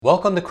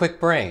Welcome to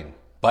Quick Brain,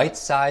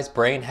 bite-sized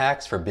brain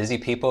hacks for busy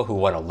people who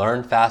want to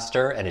learn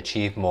faster and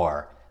achieve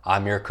more.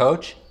 I'm your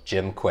coach,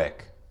 Jim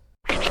Quick.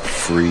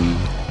 Free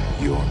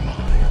your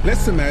mind.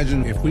 Let's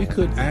imagine if we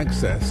could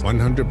access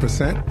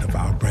 100% of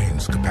our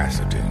brain's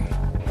capacity.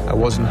 I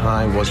wasn't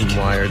high, wasn't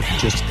wired,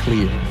 just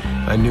clear.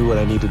 I knew what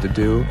I needed to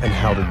do and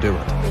how to do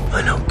it.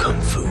 I know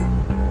Kung Fu.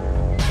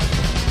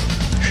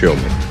 Show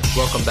me.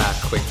 Welcome back,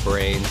 Quick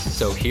Brains.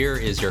 So here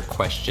is your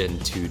question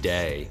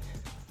today.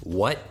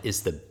 What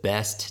is the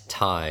best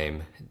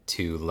time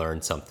to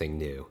learn something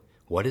new?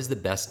 What is the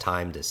best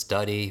time to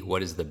study?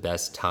 What is the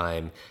best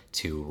time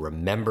to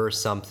remember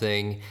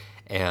something?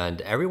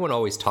 And everyone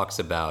always talks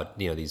about,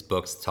 these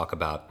books talk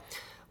about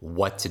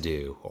what to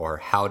do or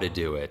how to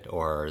do it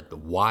or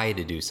why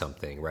to do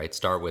something, right?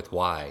 Start with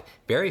why.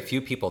 Very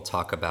few people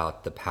talk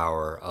about the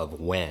power of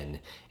when.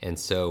 And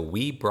so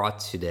we brought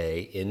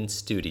today in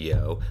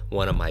studio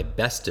one of my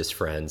bestest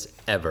friends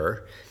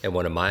ever and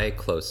one of my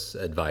close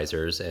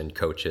advisors and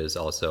coaches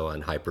also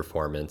on high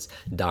performance,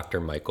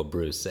 Dr. Michael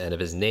Breus. And if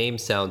his name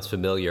sounds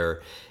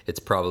familiar, it's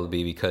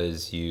probably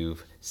because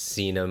you've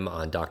seen him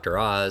on Dr.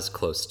 Oz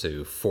close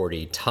to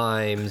 40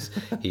 times.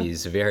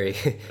 He's very,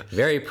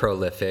 very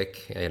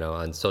prolific,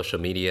 on social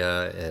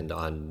media and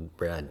on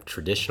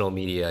traditional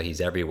media.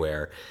 He's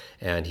everywhere.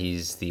 And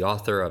he's the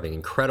author of an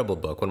incredible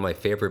book, one of my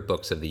favorite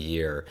books of the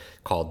year,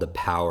 called The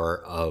Power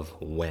of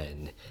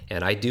When.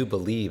 And I do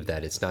believe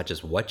that it's not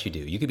just what you do.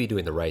 You could be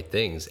doing the right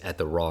things at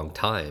the wrong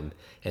time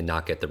and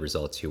not get the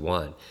results you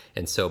want.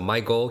 And so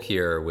my goal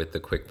here with the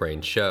Quick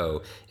Brain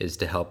Show is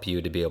to help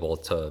you to be able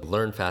to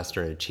learn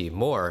faster and achieve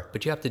more,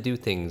 but you have to do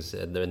things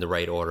in the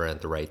right order and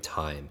at the right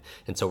time.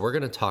 And so we're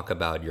going to talk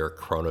about your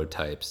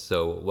chronotypes.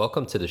 So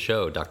welcome to the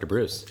show, Dr.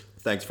 Breus.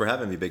 Thanks for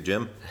having me, Big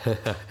Jim.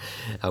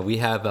 We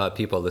have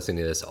people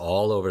listening to this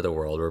all over the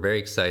world. We're very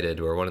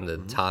excited. We're one of the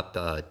top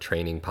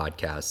training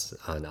podcasts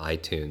on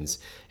iTunes.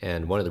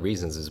 And one of the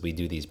reasons is we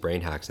do these brain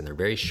hacks, and they're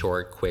very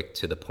short, quick,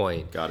 to the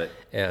point. Got it.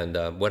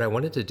 And what I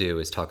wanted to do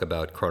is talk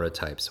about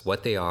chronotypes,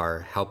 what they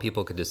are, how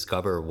people could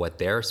discover what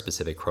their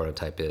specific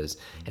chronotype is,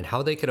 and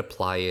how they could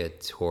apply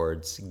it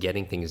towards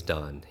getting things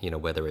done,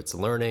 whether it's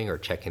learning or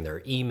checking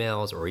their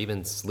emails or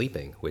even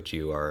sleeping, which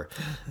you are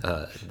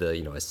a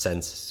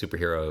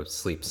superhero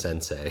sleep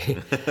sensei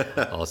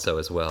also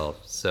as well.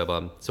 So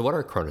what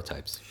are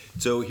chronotypes?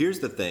 So here's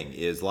the thing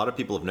is a lot of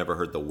people have never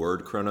heard the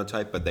word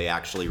chronotype, but they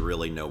actually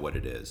really know what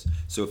it is.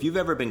 So if you've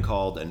ever been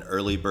called an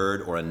early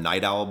bird or a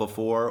night owl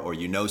before, or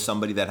you know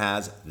somebody that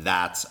has,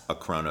 that's a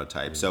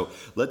chronotype. So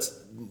let's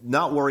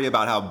not worry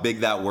about how big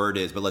that word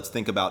is, but let's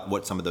think about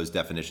what some of those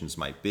definitions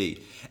might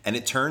be. And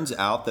it turns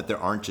out that there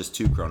aren't just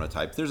two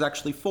chronotypes, there's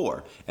actually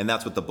four. And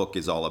that's what the book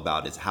is all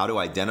about, is how to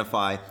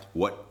identify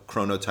what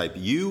chronotype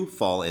you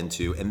fall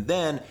into, and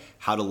then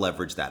how to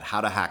leverage that,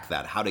 how to hack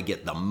that, how to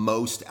get the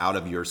most out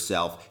of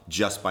yourself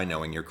just by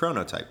knowing your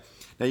chronotype.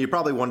 Now, you're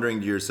probably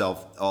wondering to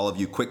yourself, all of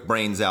you quick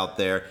brains out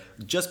there,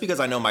 just because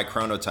I know my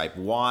chronotype,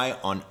 why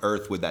on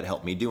earth would that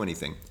help me do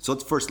anything? So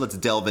let's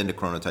delve into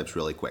chronotypes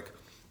really quick.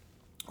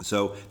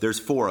 So there's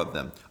four of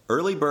them.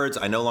 Early birds,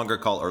 I no longer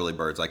call early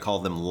birds. I call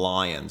them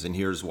lions, and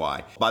here's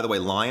why. By the way,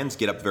 lions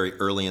get up very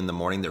early in the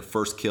morning. Their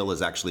first kill is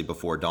actually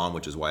before dawn,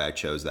 which is why I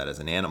chose that as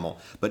an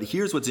animal. But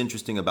here's what's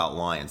interesting about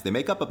lions. They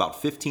make up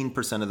about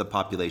 15% of the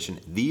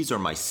population. These are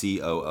my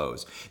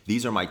COOs.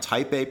 These are my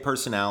type A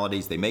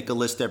personalities. They make a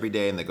list every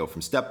day, and they go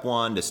from step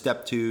 1 to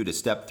step 2 to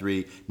step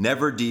 3,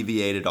 never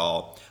deviate at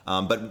all.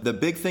 But the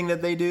big thing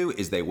that they do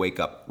is they wake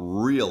up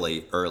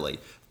really early.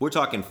 We're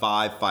talking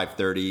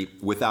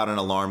 5:30 without an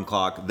alarm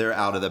clock. They're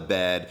out of the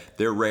bed.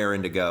 They're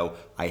raring to go.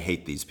 I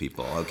hate these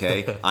people,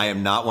 okay? I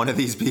am not one of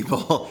these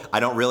people.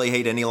 I don't really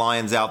hate any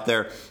lions out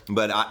there,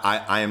 but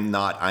I am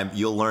not.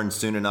 You'll learn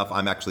soon enough,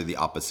 I'm actually the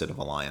opposite of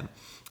a lion.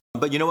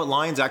 But you know what?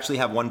 Lions actually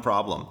have one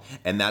problem,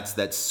 and that's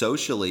that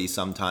socially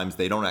sometimes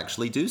they don't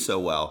actually do so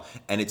well.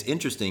 And it's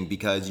interesting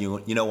because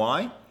you know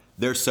why?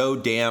 They're so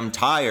damn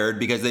tired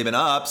because they've been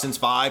up since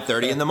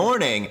 5:30 in the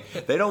morning.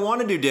 They don't want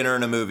to do dinner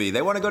and a movie.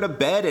 They want to go to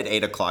bed at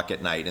 8 o'clock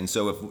at night. And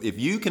so if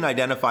you can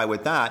identify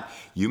with that,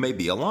 you may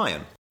be a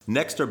lion.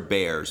 Next are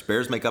bears.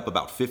 Bears make up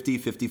about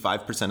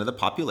 55% of the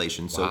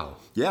population. So wow.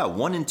 Yeah,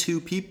 1 in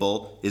 2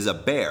 people is a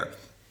bear.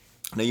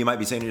 Now you might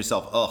be saying to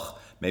yourself, ugh,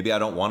 maybe I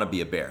don't want to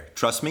be a bear.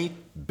 Trust me,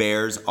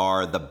 bears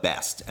are the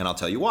best. And I'll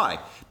tell you why.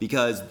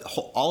 Because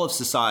all of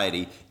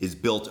society is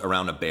built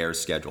around a bear's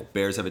schedule.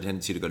 Bears have a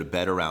tendency to go to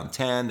bed around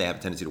 10. They have a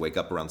tendency to wake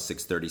up around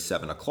 6:30,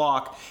 7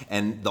 o'clock.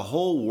 And the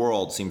whole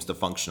world seems to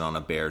function on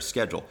a bear's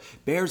schedule.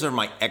 Bears are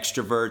my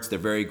extroverts. They're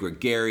very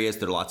gregarious.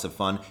 They're lots of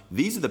fun.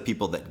 These are the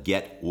people that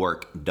get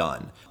work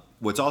done.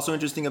 What's also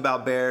interesting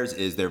about bears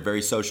is they're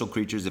very social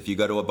creatures. If you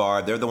go to a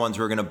bar, they're the ones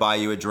who are going to buy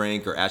you a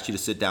drink or ask you to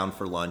sit down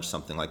for lunch,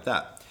 something like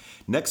that.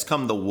 Next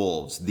come the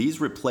wolves.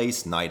 These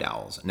replace night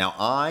owls. Now,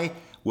 I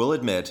will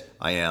admit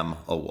I am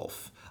a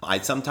wolf. I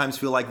sometimes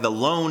feel like the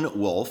lone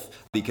wolf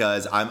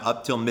because I'm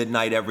up till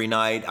midnight every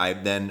night. I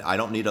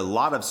don't need a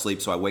lot of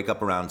sleep, so I wake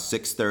up around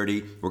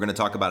 6:30. We're going to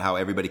talk about how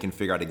everybody can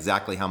figure out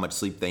exactly how much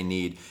sleep they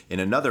need in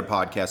another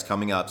podcast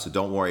coming up, so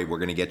don't worry, we're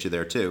going to get you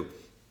there too.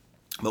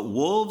 But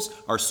wolves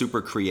are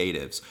super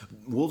creatives.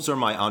 Wolves are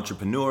my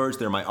entrepreneurs,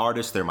 they're my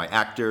artists, they're my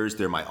actors,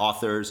 they're my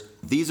authors.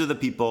 These are the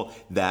people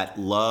that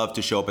love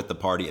to show up at the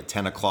party at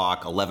 10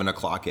 o'clock, 11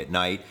 o'clock at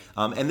night.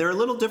 And they're a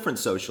little different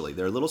socially.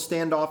 They're a little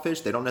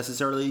standoffish. They don't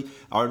necessarily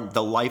are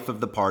the life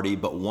of the party.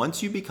 But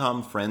once you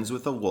become friends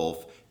with a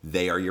wolf,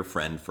 they are your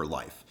friend for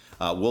life.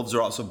 Wolves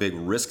are also big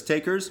risk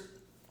takers.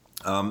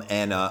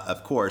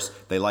 Of course,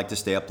 they like to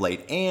stay up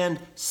late and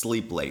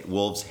sleep late.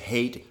 Wolves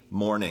hate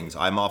mornings.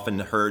 I'm often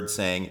heard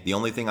saying, the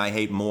only thing I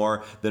hate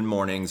more than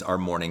mornings are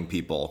morning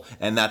people.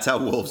 And that's how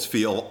wolves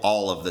feel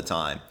all of the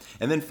time.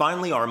 And then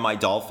finally are my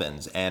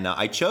dolphins. And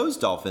I chose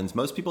dolphins.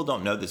 Most people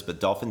don't know this, but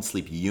dolphins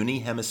sleep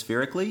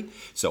unihemispherically.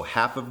 So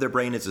half of their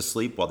brain is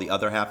asleep while the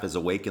other half is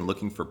awake and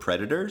looking for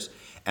predators.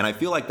 And I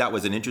feel like that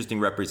was an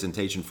interesting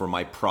representation for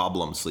my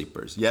problem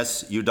sleepers.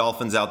 Yes, you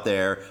dolphins out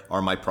there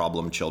are my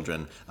problem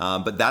children.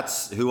 But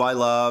that's who I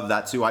love.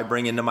 That's who I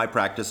bring into my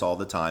practice all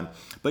the time.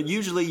 But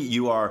usually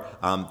you are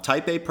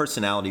type A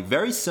personality,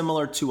 very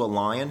similar to a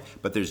lion,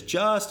 but there's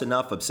just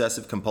enough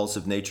obsessive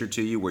compulsive nature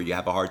to you where you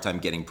have a hard time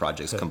getting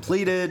projects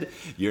completed.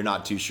 You're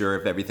not too sure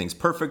if everything's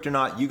perfect or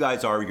not. You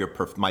guys are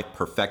my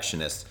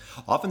perfectionists.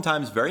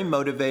 Oftentimes very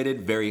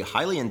motivated, very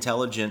highly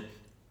intelligent,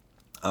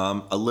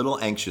 a little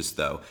anxious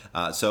though.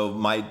 Out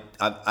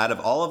of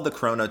all of the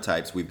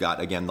chronotypes, we've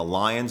got, again, the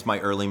lions, my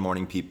early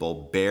morning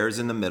people, bears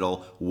in the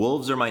middle,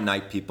 wolves are my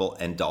night people,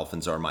 and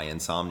dolphins are my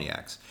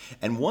insomniacs.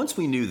 And once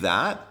we knew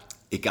that,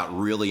 it got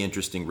really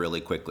interesting really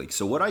quickly.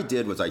 So what I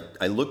did was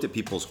I looked at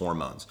people's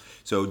hormones.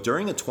 So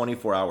during a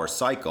 24-hour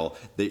cycle,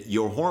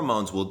 your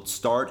hormones will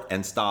start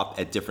and stop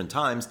at different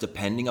times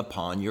depending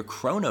upon your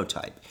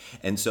chronotype.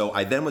 And so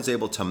I then was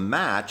able to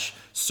match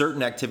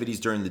certain activities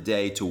during the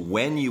day to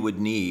when you would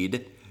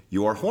need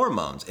your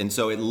hormones. And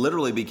so it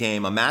literally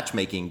became a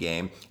matchmaking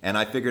game. And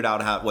I figured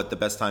out what the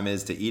best time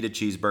is to eat a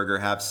cheeseburger,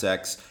 have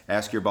sex,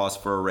 ask your boss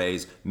for a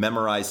raise,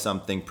 memorize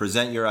something,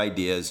 present your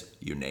ideas,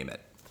 you name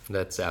it.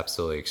 That's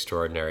absolutely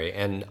extraordinary.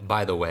 And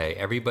by the way,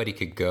 everybody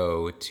could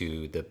go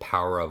to the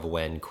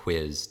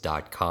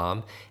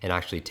powerofwhenquiz.com and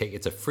actually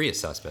it's a free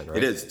assessment, right?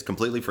 It is. It's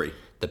completely free.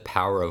 The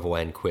Power of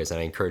When quiz. And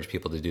I encourage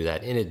people to do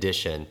that in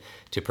addition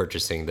to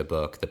purchasing the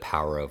book, The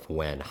Power of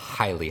When.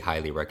 Highly,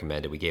 highly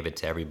recommended. We gave it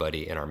to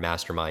everybody in our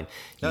mastermind.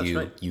 That's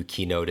right. You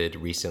keynoted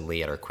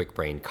recently at our Quick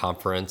Brain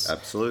conference.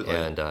 Absolutely.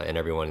 And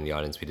everyone in the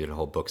audience, we did a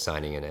whole book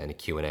signing and a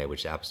Q&A,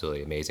 which is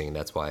absolutely amazing. And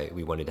that's why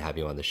we wanted to have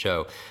you on the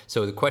show.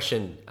 So the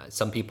question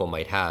some people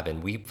might have,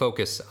 and we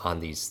focus on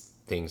these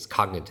things,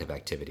 cognitive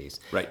activities.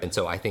 Right. And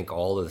so I think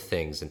all of the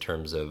things in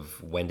terms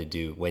of when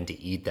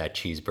to eat that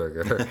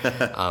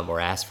cheeseburger or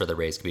ask for the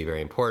raise could be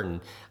very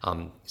important.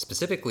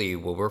 Specifically,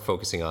 what we're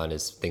focusing on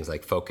is things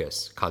like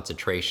focus,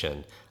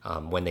 concentration,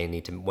 when a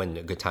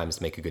good time is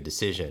to make a good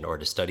decision or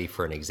to study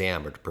for an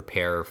exam or to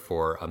prepare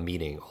for a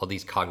meeting, all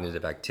these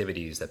cognitive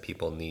activities that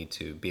people need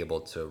to be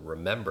able to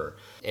remember.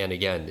 And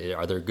again,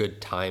 are there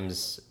good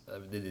times?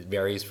 It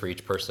varies for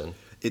each person.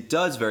 It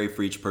does vary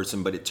for each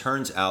person, but it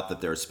turns out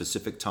that there are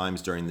specific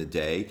times during the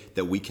day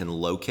that we can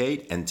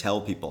locate and tell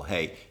people,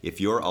 hey,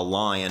 if you're a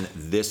lion,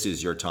 this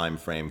is your time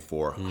frame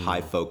for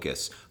high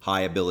focus,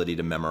 high ability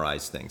to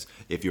memorize things.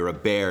 If you're a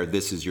bear,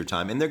 this is your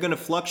time. And they're going to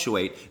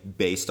fluctuate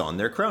based on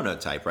their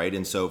chronotype, right?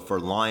 And so for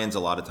lions, a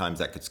lot of times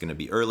that's going to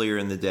be earlier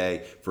in the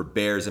day. For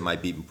bears, it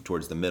might be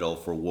towards the middle.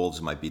 For wolves,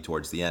 it might be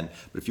towards the end.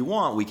 But if you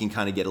want, we can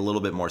kind of get a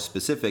little bit more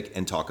specific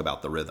and talk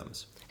about the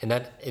rhythms. And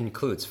that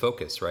includes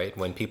focus, right?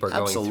 When people are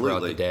going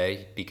throughout the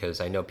day, because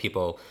I know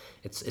people,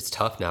 it's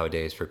tough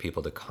nowadays for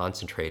people to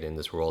concentrate in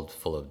this world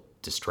full of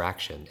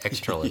distraction,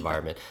 external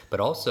environment. But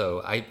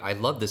also, I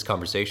love this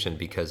conversation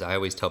because I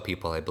always tell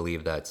people I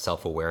believe that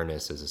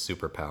self-awareness is a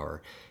superpower.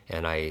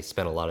 And I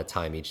spend a lot of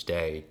time each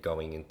day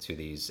going into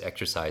these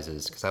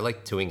exercises because I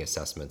like doing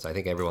assessments. I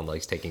think everyone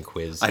likes taking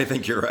quiz. I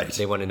think you're right.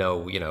 They want to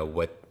know,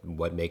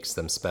 what makes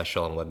them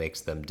special and what makes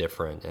them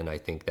different. And I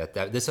think that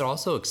this would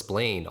also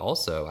explain,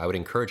 I would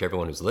encourage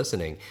everyone who's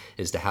listening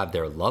is to have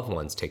their loved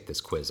ones take this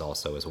quiz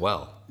also as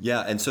well.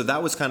 Yeah, and so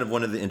that was kind of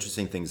one of the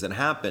interesting things that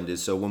happened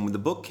is so when the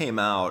book came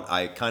out,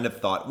 I kind of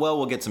thought, well,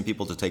 we'll get some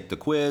people to take the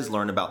quiz,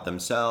 learn about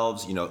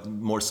themselves,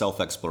 more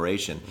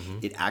self-exploration. Mm-hmm.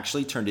 It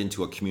actually turned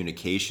into a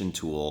communication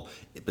tool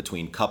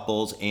between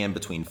couples and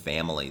between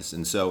families.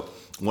 And so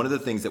one of the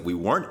things that we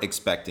weren't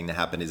expecting to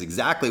happen is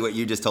exactly what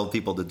you just told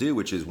people to do,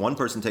 which is one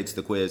person takes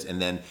the quiz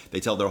and then they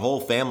tell their whole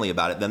family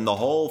about it. Then the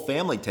whole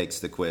family takes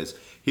the quiz.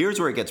 Here's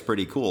where it gets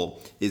pretty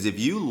cool, is if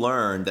you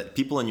learn that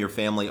people in your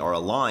family are a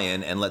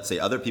lion and let's say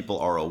other people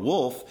are a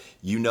wolf,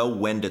 you know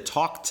when to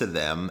talk to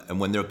them and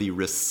when they'll be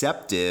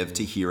receptive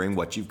to hearing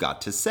what you've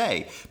got to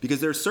say.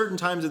 Because there are certain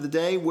times of the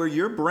day where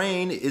your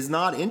brain is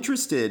not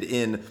interested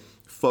in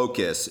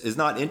focus, is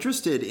not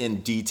interested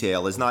in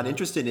detail, is not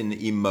interested in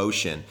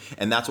emotion.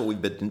 And that's what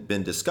we've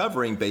been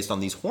discovering based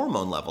on these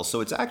hormone levels. So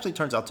it actually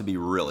turns out to be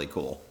really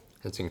cool.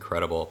 That's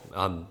incredible.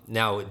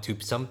 Now, to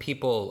some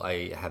people,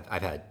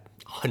 I've had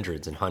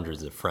hundreds and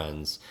hundreds of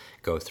friends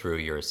go through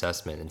your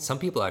assessment, and some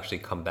people actually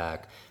come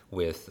back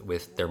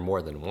with their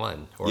more than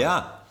one.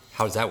 Yeah.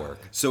 How does that work?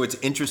 So it's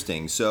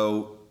interesting.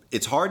 So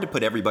it's hard to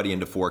put everybody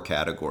into 4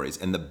 categories,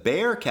 and the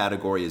bear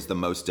category is the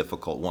most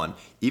difficult one,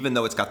 even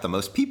though it's got the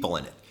most people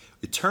in it.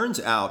 It turns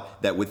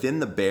out that within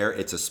the bear,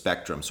 it's a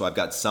spectrum. So I've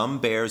got some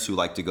bears who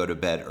like to go to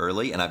bed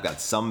early, and I've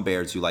got some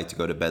bears who like to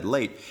go to bed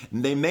late.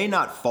 And they may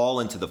not fall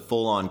into the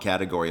full-on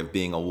category of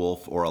being a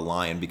wolf or a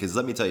lion, because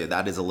let me tell you,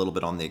 that is a little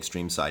bit on the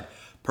extreme side.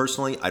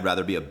 Personally, I'd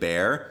rather be a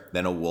bear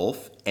than a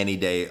wolf any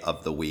day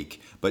of the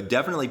week. But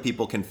definitely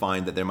people can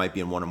find that there might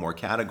be in one or more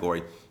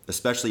category,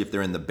 especially if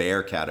they're in the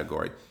bear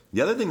category. The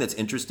other thing that's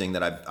interesting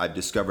that I've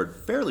discovered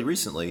fairly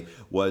recently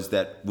was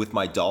that with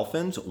my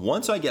dolphins,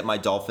 once I get my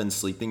dolphins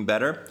sleeping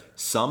better,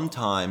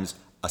 sometimes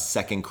a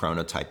second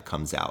chronotype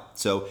comes out.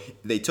 So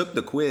they took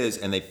the quiz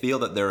and they feel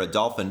that they're a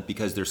dolphin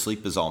because their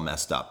sleep is all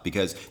messed up,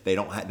 because they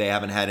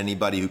haven't had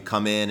anybody who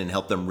come in and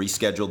help them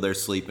reschedule their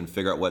sleep and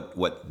figure out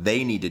what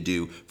they need to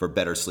do for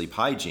better sleep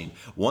hygiene.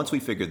 Once we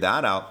figured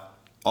that out,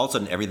 all of a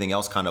sudden everything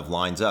else kind of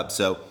lines up.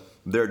 So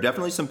there are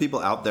definitely some people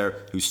out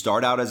there who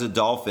start out as a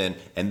dolphin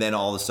and then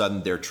all of a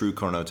sudden their true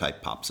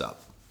chronotype pops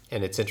up.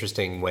 And it's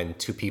interesting when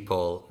two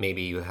people,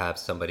 maybe you have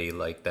somebody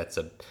like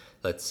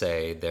let's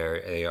say they're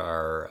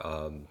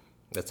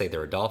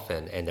a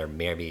dolphin and they're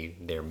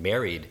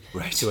married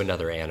Right. to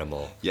another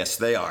animal. Yes,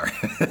 they are.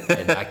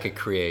 And that could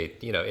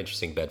create,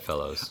 interesting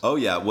bedfellows. Oh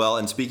yeah, well,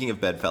 and speaking of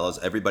bedfellows,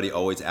 everybody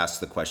always asks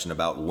the question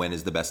about when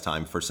is the best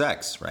time for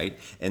sex, right?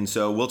 And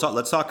so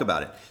let's talk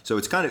about it. So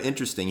it's kind of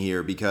interesting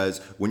here because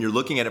when you're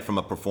looking at it from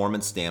a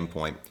performance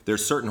standpoint,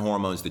 there's certain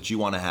hormones that you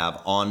want to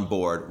have on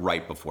board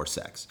right before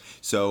sex.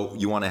 So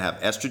you want to have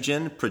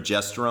estrogen,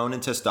 progesterone,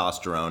 and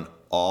testosterone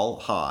all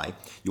high.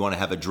 You want to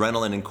have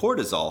adrenaline and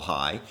cortisol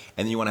high,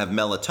 and then you want to have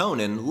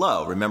melatonin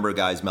low. Remember,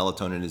 guys,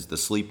 melatonin is the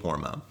sleep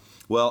hormone.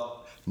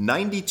 Well,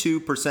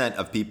 92%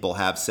 of people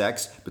have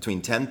sex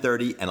between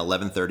 10:30 and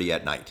 11:30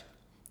 at night.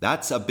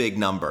 That's a big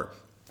number.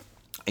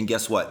 And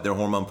guess what? Their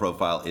hormone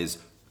profile is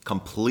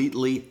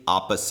completely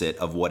opposite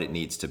of what it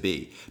needs to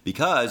be.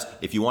 Because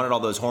if you wanted all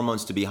those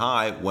hormones to be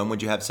high, when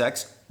would you have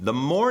sex? The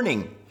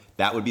morning.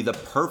 That would be the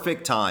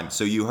perfect time.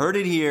 So you heard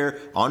it here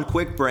on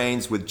Quick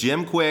Brains with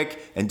Jim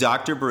Quick and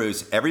Dr.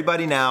 Breus.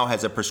 Everybody now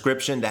has a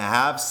prescription to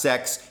have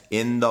sex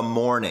in the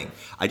morning.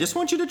 I just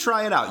want you to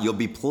try it out. You'll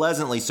be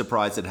pleasantly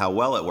surprised at how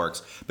well it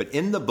works. But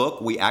in the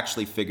book, we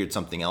actually figured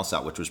something else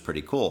out, which was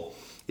pretty cool.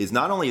 Is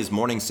not only is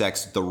morning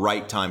sex the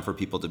right time for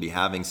people to be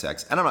having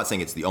sex, and I'm not saying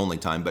it's the only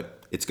time,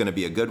 but it's going to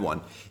be a good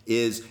one,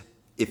 is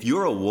if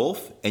you're a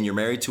wolf and you're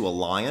married to a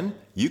lion,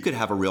 you could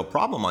have a real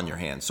problem on your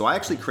hands. So I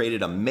actually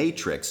created a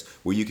matrix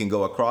where you can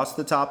go across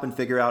the top and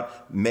figure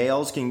out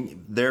males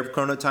their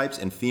chronotypes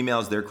and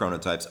females their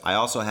chronotypes. I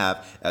also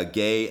have a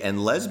gay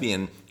and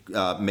lesbian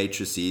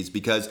matrices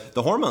because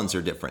the hormones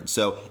are different.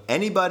 So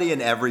anybody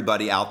and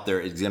everybody out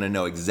there is going to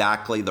know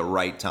exactly the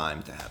right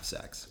time to have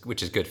sex.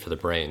 Which is good for the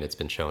brain. It's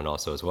been shown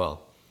also as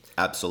well.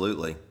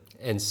 Absolutely.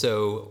 And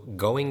so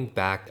going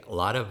back, a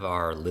lot of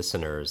our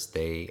listeners,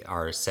 they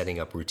are setting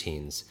up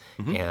routines.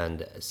 Mm-hmm.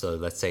 And so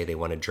let's say they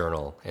want to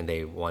journal and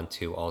they want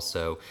to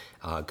also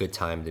a good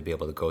time to be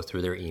able to go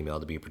through their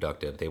email to be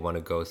productive. They want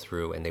to go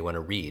through and they want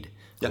to read.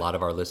 Yeah. A lot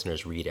of our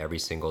listeners read every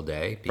single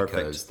day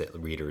because the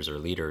readers are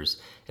leaders.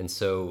 And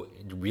so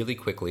really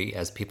quickly,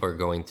 as people are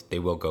going, they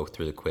will go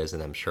through the quiz,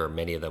 and I'm sure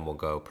many of them will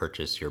go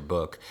purchase your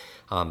book.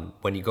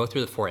 When you go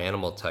through the 4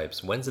 animal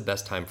types, when's the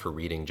best time for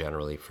reading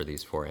generally for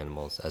these 4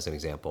 animals, as an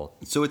example?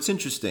 So it's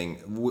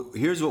interesting.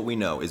 Here's what we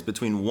know is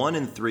between 1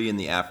 and 3 in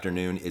the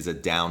afternoon is a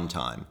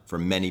downtime for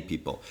many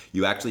people.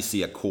 You actually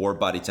see a core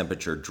body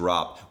temperature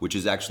drop, which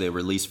is actually a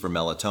release for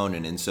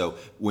melatonin. And so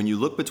when you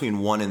look between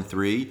 1 and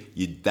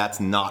 3, that's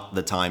not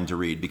the time to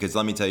read, because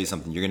let me tell you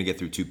something, you're going to get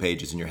through 2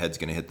 pages and your head's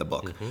going to hit the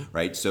book, mm-hmm.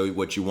 right? So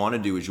what you want to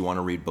do is you want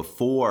to read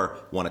before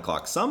 1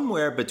 o'clock.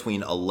 Somewhere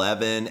between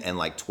 11 and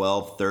like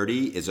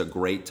 12:30 is a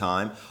great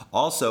time.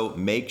 Also,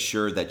 make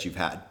sure that you've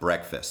had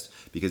breakfast,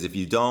 because if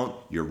you don't,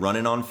 you're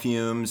running on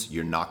fumes.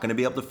 You're not going to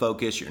be able to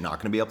focus. You're not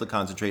going to be able to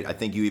concentrate. I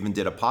think you even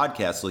did a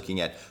podcast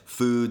looking at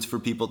foods for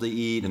people to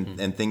eat and, mm-hmm.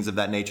 and things of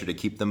that nature to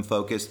keep them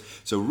focused.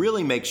 So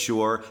really make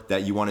sure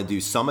that you want to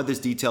do some of this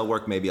detail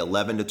work, maybe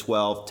 11 to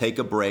 12, take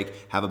a break,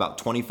 have about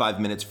 25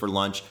 minutes for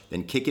lunch,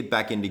 then kick it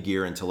back into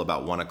gear until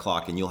about 1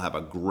 o'clock, and you'll have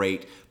a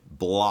great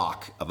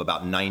block of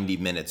about 90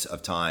 minutes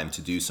of time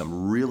to do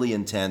some really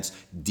intense,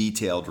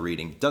 detailed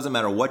reading. Doesn't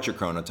matter what your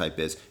chronotype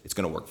is, it's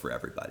going to work for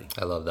everybody.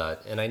 I love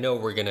that. And I know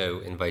we're going to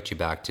invite you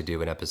back to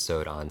do an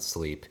episode on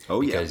sleep.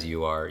 Oh, yeah. Because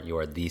you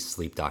are the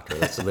sleep doctor.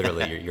 That's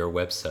literally your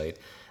website.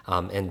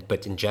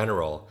 But in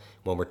general,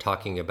 when we're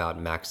talking about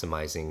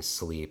maximizing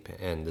sleep,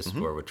 and this mm-hmm.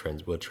 is where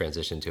we'll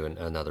transition to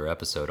another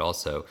episode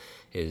also,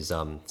 is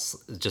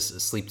just a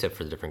sleep tip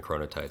for the different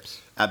chronotypes.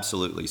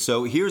 Absolutely.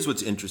 So here's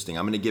what's interesting.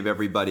 I'm going to give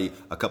everybody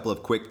a couple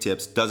of quick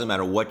tips. Doesn't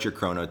matter what your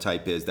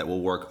chronotype is, that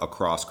will work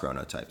across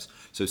chronotypes.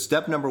 So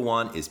step number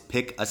 1 is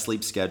pick a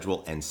sleep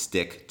schedule and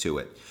stick to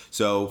it.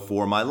 So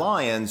for my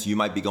lions, you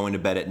might be going to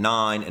bed at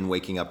 9 and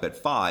waking up at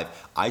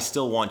 5. I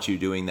still want you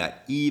doing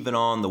that even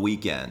on the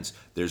weekends.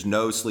 There's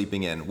no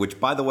sleeping in, which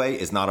by the way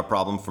is not a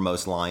problem for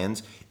most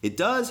lions. It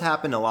does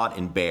happen a lot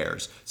in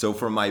bears. So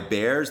for my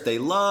bears, they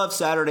love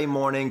Saturday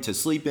morning to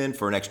sleep in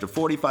for an extra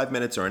 45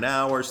 minutes or an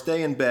hour,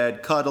 stay in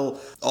bed, cuddle,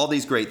 all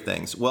these great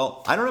things.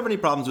 Well, I don't have any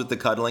problems with the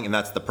cuddling, and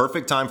that's the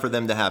perfect time for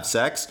them to have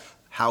sex.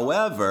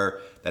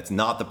 However, that's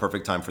not the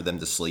perfect time for them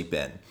to sleep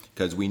in,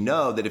 because we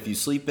know that if you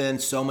sleep in,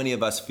 so many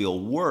of us feel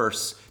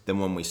worse than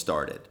when we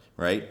started.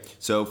 Right?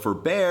 So for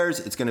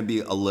bears, it's going to be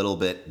a little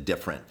bit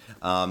different.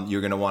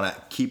 You're going to want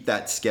to keep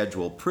that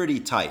schedule pretty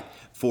tight.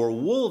 For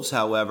wolves,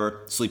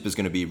 however, sleep is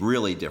going to be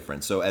really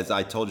different. So as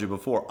I told you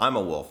before, I'm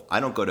a wolf.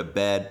 I don't go to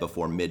bed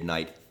before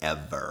midnight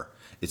ever.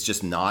 It's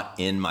just not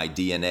in my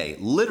DNA,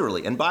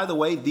 literally. And by the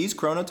way, these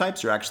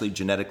chronotypes are actually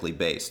genetically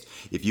based.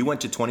 If you went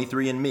to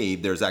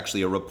 23andMe, there's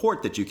actually a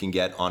report that you can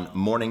get on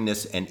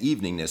morningness and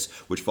eveningness,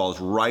 which falls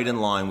right in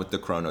line with the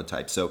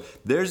chronotype. So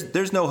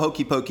there's no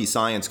hokey pokey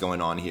science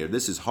going on here.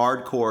 This is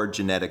hardcore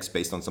genetics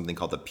based on something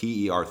called the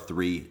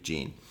PER3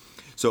 gene.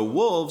 So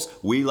wolves,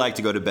 we like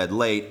to go to bed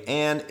late,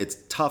 and it's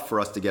tough for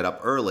us to get up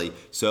early.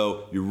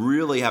 So you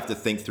really have to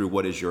think through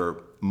what is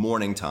your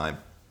morning time.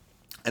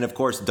 And of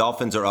course,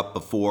 dolphins are up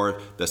before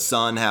the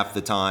sun half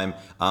the time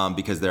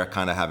because they're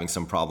kind of having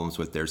some problems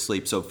with their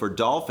sleep. So for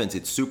dolphins,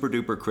 it's super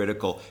duper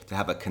critical to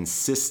have a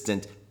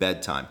consistent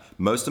bedtime.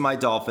 Most of my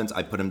dolphins,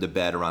 I put them to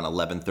bed around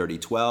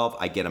 11:30, 12.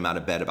 I get them out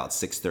of bed about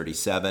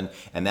 6:37.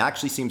 And that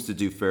actually seems to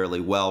do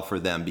fairly well for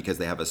them because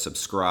they have a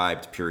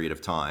subscribed period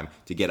of time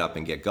to get up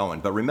and get going.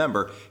 But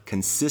remember,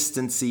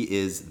 consistency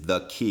is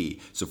the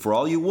key. So for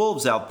all you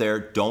wolves out there,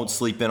 don't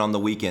sleep in on the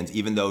weekends.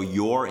 Even though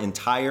your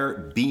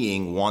entire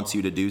being wants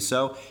you to do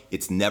so,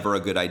 it's never a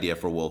good idea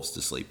for wolves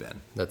to sleep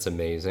in. That's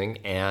amazing.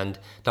 And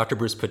Dr.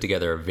 Breus put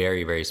together a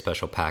very, very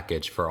special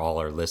package for all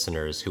our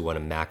listeners who want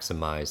to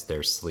maximize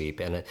their sleep.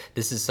 And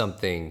this is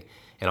something,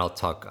 and I'll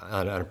talk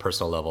on a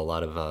personal level. A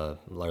lot of our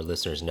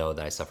listeners know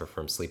that I suffer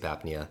from sleep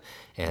apnea,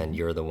 and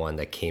you're the one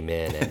that came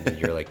in and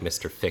you're like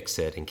Mr.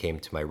 Fix-It and came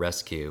to my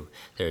rescue.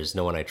 There's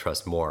no one I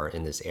trust more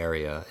in this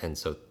area. And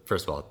so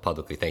first of all,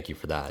 publicly, thank you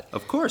for that.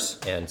 Of course.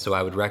 And so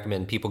I would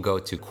recommend people go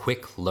to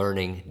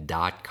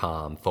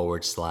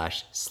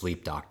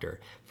quicklearning.com/sleep doctor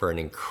for an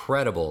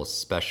incredible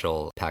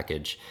special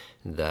package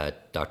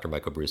that Dr.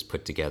 Michael Breus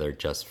put together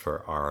just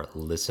for our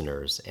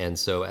listeners. And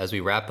so as we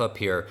wrap up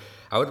here,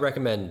 I would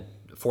recommend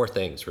 4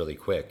 things really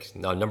quick.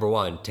 Now, number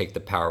 1, take the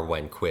Power of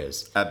When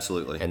quiz.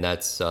 Absolutely. And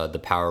that's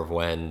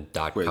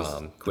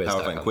thepowerofwhen.com.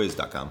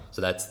 Thepowerofwhenquiz.com.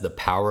 So that's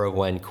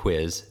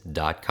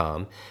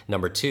thepowerofwhenquiz.com.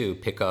 Number 2,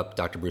 pick up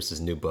Dr. Breus's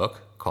new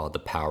book called The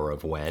Power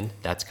of When.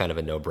 That's kind of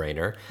a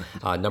no-brainer.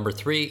 Number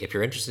 3, if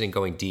you're interested in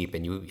going deep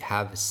and you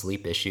have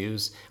sleep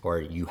issues, or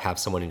you have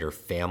someone in your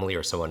family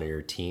or someone on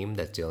your team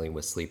that's dealing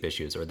with sleep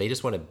issues, or they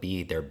just want to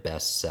be their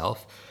best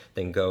self,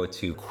 then go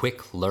to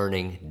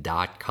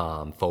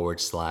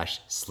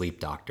quicklearning.com/sleep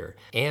doctor.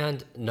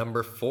 And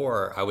number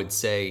 4, I would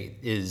say,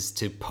 is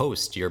to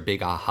post your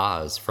big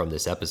ahas from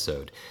this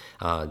episode.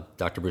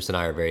 Dr. Breus and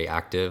I are very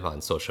active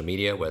on social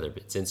media, whether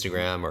it's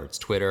Instagram or it's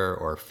Twitter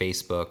or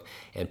Facebook,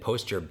 and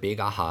post your big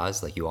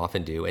ahas like you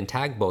often do and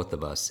tag both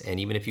of us. And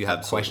even if you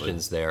have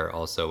questions there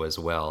also as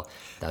well,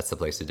 that's the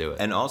place to do it.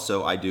 And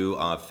also I do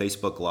a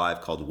Facebook Live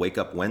called Wake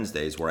Up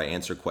Wednesdays where I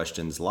answer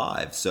questions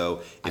live.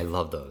 So I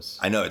love those.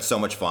 I know, it's so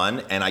much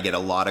fun and I get a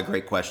lot of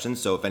great questions.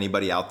 So if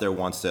anybody out there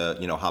wants to,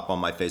 hop on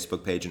my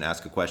Facebook page and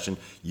ask a question,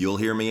 you'll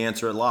hear me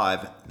answer it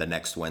live the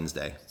next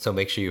Wednesday. So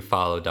make sure you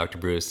follow Dr.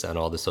 Breus on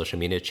all the social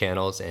media channels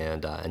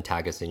and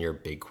tag us in your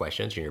big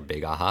questions and your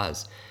big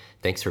ahas.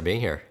 Thanks for being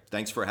here.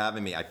 Thanks for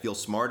having me. I feel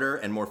smarter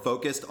and more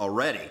focused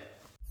already.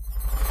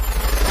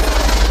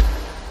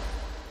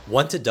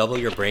 Want to double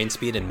your brain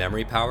speed and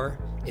memory power?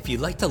 If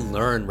you'd like to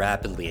learn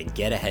rapidly and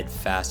get ahead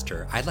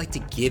faster, I'd like to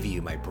give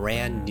you my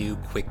brand new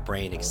Quick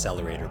Brain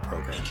Accelerator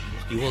program.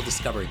 You will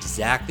discover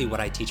exactly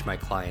what I teach my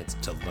clients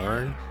to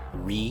learn,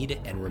 read,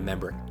 and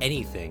remember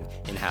anything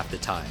in half the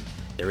time.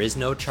 There is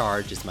no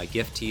charge. It's my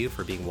gift to you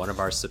for being one of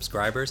our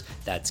subscribers.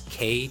 That's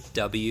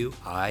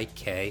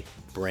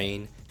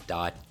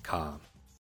KWIKbrain.com.